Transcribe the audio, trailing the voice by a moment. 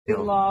We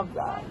love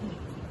that.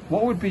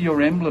 What would be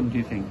your emblem, do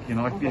you think? You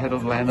know, like if you had a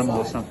little animal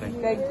or something.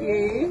 Thank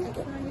you.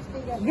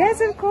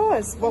 Yes, of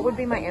course. What would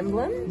be my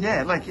emblem?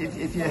 Yeah, like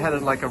if you had a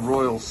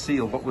royal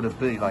seal, what would it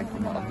be? Like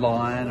a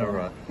lion or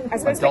a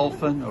suppose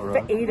dolphin or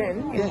For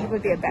Eden, it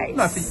would be a bass.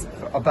 No,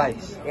 for a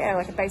bass. Yeah,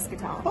 like a bass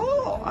guitar.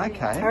 Oh, I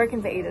okay.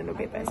 reckon for Eden it'll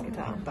be a bass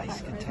guitar.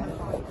 Bass guitar.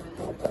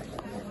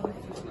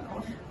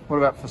 What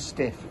about for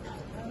Steph?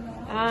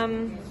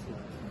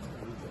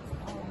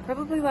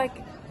 Probably like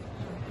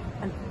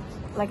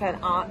an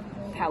art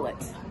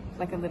palette.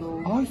 Like a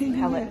little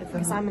palette,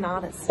 because I'm an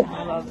artist.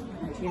 I love,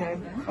 you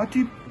know. Oh, do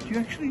you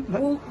actually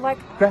like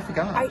graphic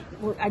art?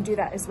 I do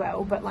that as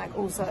well, but like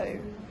also,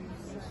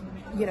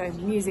 you know,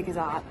 music is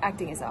art,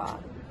 acting is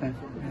art.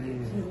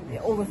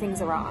 All the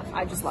things are art.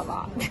 I just love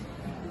art.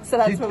 So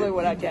that's probably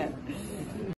what I get.